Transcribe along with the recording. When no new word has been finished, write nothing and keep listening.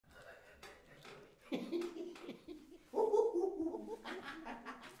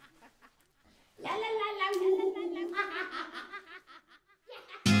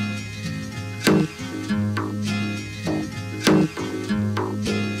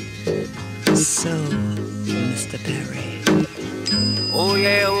So, Mr. Perry. Oh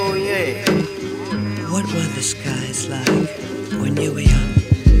yeah, oh yeah. What were the skies like when you were young?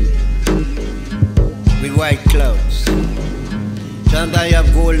 With white clouds. Sometimes you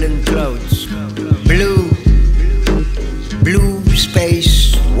have golden clouds. Blue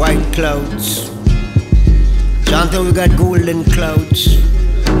space, white clouds. Sometimes we got golden clouds.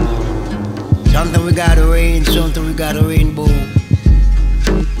 Sometimes we got rain, sometimes we got a rainbow.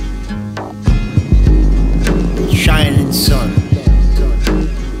 Shining sun.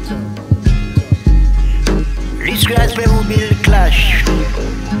 This gospel will build the clash.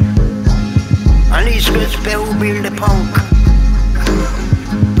 And this gospel will build the punk.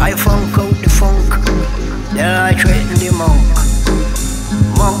 I funk out the funk. Then I threaten the monk.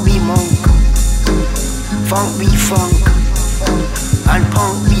 Monk be monk. Funk be funk. And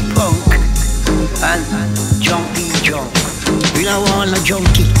punk be punk. And junk be junk. We don't want no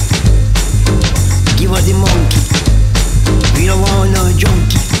junkie. Give us the monkey. We don't want no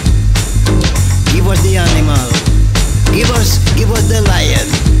junkie. Give us the animal. Give us the lion.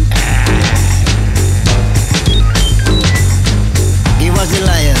 Give us the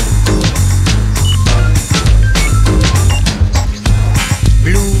lion.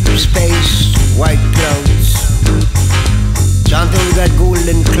 Blue space, white clouds. Sometimes we got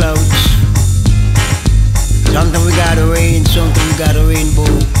golden clouds. Sometimes we got a rain, sometimes we got a rainbow.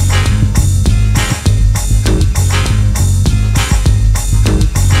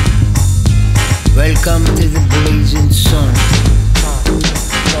 Welcome to the blazing sun.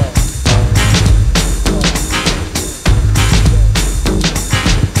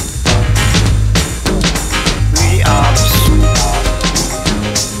 Really arms.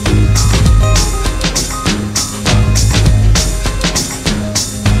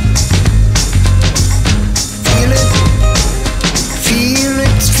 Feel it, feel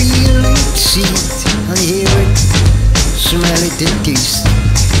it, feel it, see it, and hear it, smell it and taste it.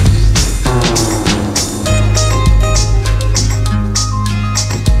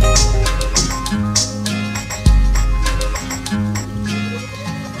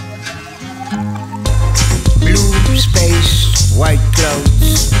 White clouds.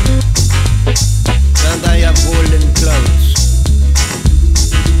 Sometimes I have golden clouds.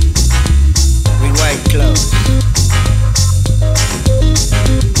 With white clouds.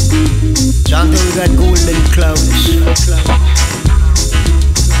 Sometimes we got golden clouds.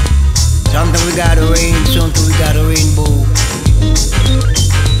 Sometimes we got rain, sometimes we got a rainbow.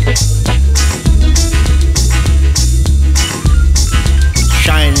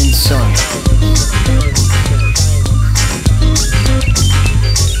 Shining sun.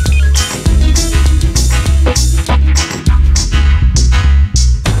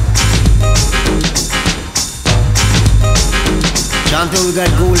 Sometimes we got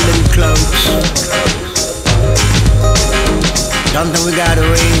golden clouds. Sometimes we got a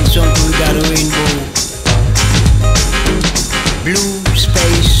rain, sometimes we got a rainbow. Blue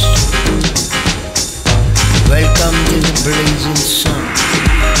space. Welcome to the blazing sun.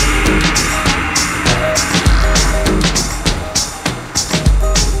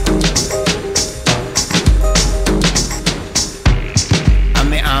 And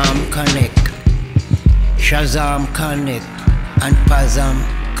my arm connect. Shazam connect. And Pazam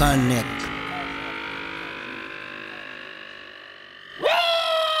connect.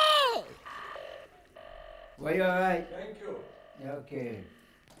 Woo! Were you alright? Thank you. Okay.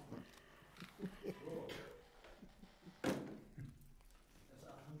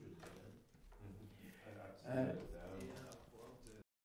 That's 100.